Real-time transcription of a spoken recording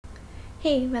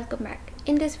Hey, welcome back.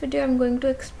 In this video I'm going to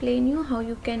explain you how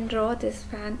you can draw this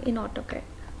fan in AutoCAD.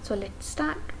 So let's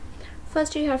start.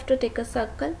 First you have to take a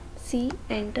circle, see,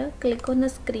 enter, click on the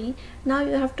screen. Now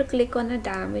you have to click on a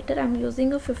diameter. I'm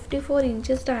using a 54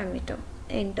 inches diameter.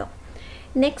 Enter.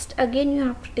 Next again you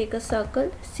have to take a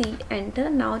circle, see, enter.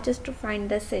 Now just to find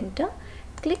the center,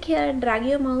 click here, drag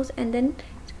your mouse and then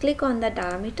click on the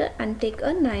diameter and take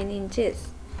a 9 inches.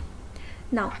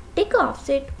 Now take a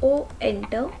offset O,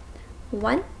 enter.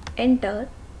 1, enter,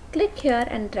 click here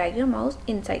and drag your mouse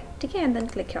inside, okay, and then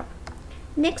click here.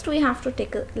 Next we have to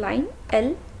take a line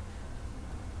L,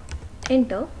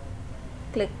 enter,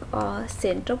 click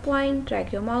center point,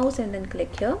 drag your mouse and then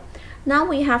click here. Now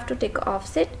we have to take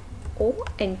offset O,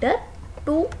 enter,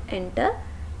 2, enter.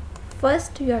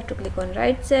 First you have to click on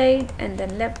right side and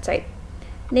then left side.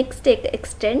 Next take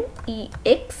extend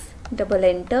EX, double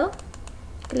enter,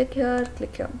 click here,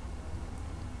 click here.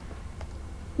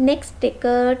 Next take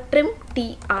a trim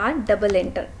TR, double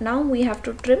enter. Now we have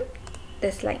to trim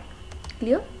this line.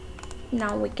 Clear?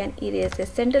 Now we can erase the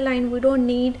center line we don't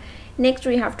need. Next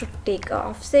we have to take a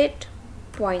offset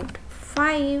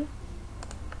 0.5.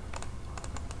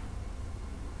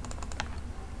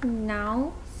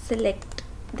 Now select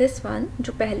this one,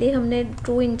 जो पहले हमने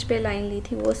 2 inch पे line ली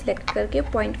थी वो select करके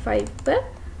 0.5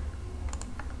 पर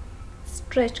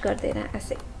stretch कर देना है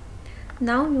ऐसे.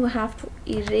 Now you have to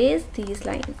erase these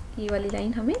lines. ये वाली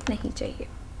line हमें नहीं चाहिए.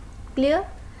 Clear?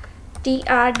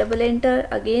 TR double enter.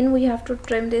 Again we have to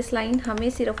trim this line. हमें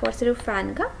सिर्फ और सिर्फ fan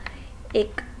का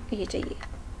एक ये चाहिए.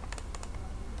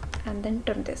 And then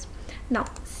trim this. Now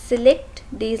select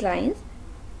these lines.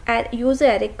 Use the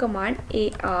array command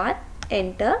AR.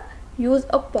 Enter. Use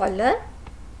a poller.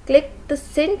 Click the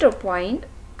center point.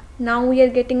 Now we are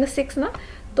getting a 6 now.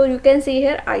 So you can see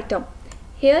here item.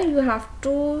 Here you have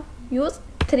to use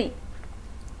 3.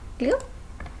 Clear?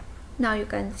 Now you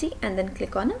can see and then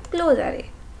click on a close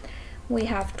array. We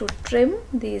have to trim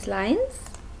these lines.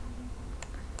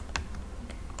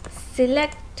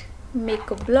 Select,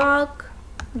 make a block,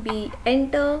 B,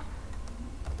 enter,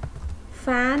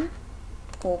 fan,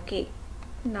 okay.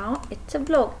 Now it's a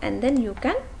block and then you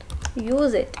can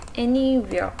use it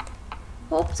anywhere.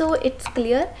 Hope so it's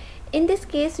clear. In this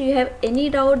case you have any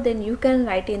doubt then you can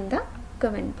write in the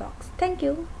comment box. Thank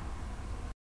you.